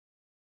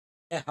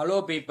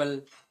Hello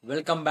people,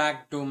 welcome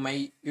back to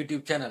my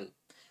YouTube channel.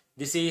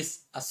 This is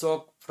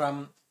Ashok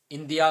from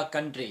India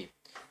country.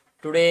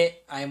 Today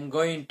I am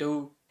going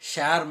to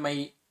share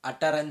my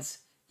utterance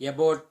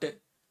about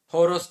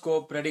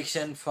horoscope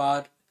prediction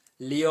for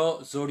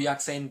Leo zodiac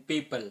sign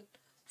people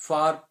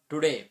for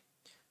today.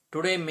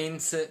 Today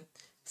means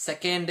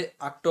 2nd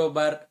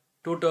October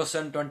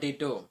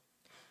 2022.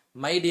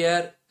 My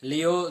dear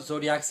Leo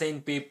zodiac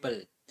sign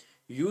people,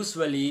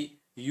 usually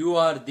you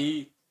are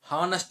the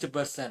honest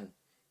person.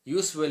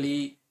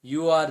 Usually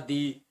you are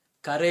the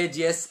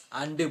courageous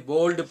and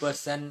bold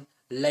person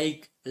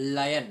like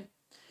lion.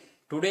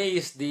 Today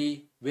is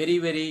the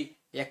very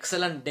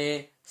excellent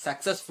day,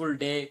 successful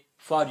day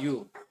for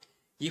you.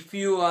 If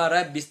you are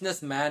a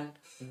businessman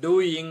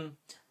doing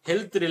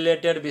health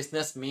related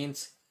business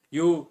means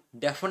you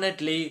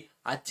definitely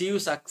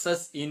achieve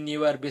success in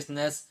your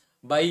business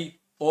by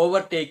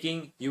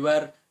overtaking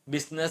your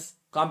business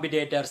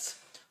competitors.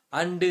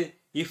 And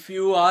if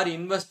you are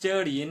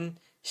invested in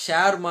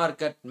share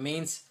market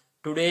means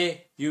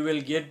today you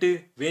will get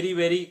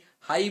very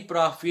high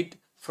profit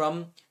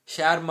from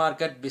share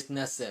market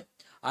business.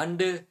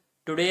 And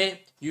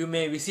today you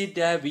may visit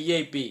a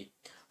VIP,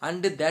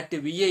 and that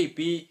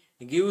VIP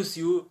gives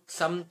you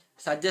some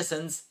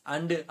suggestions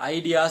and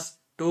ideas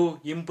to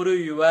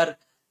improve your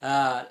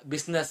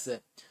business.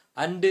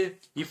 And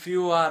if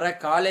you are a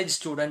college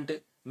student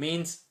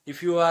means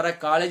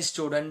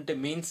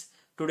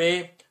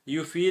today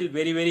you feel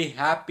very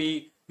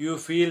happy, you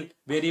feel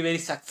very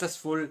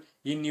successful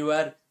in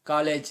your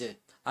college,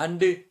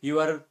 and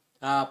your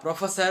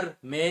professor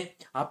may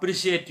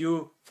appreciate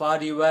you for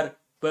your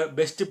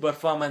best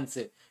performance.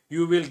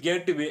 You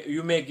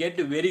may get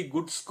very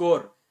good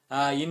score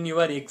in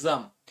your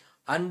exam.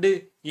 And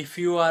if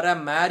you are a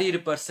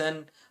married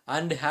person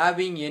and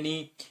having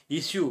any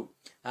issue,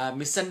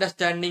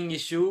 misunderstanding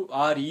issue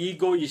or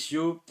ego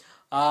issue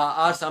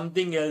or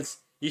something else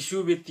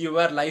issue with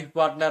your life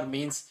partner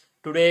means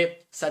today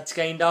such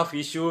kind of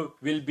issue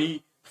will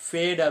be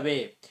fade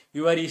away.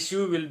 Your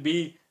issue will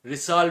be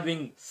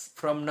resolving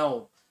from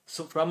now.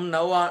 So from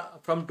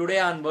today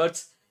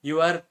onwards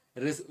your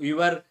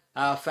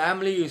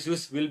family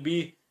issues will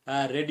be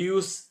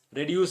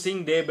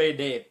reducing day by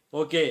day.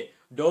 Okay,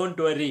 don't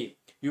worry,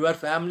 your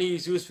family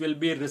issues will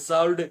be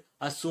resolved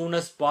as soon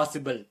as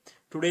possible.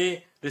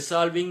 Today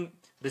resolving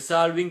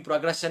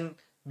progression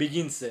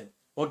begins.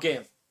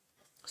 Okay,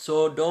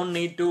 so don't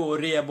need to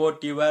worry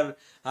about your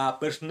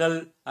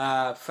personal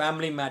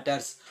family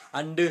matters,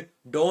 and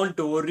don't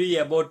worry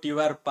about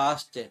your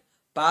past.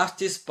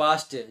 Past is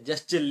past,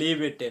 just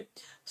leave it.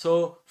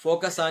 So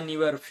focus on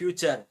your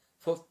future.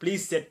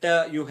 Please set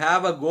you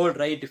have a goal,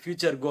 right?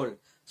 Future goal.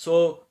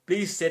 So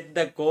please set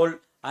the goal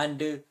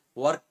and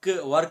work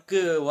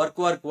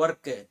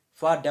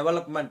for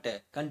development,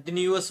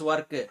 continuous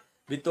work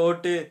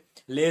without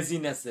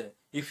laziness.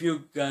 If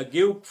you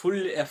give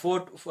full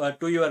effort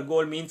to your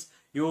goal means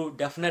you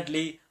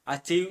definitely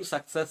achieve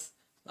success.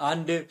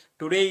 And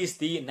today is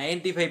the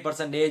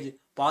 95%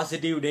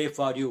 positive day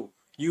for you.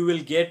 You will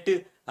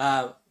get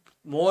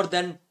more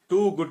than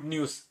two good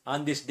news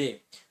on this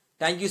day.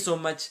 Thank you so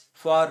much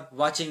for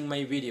watching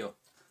my video.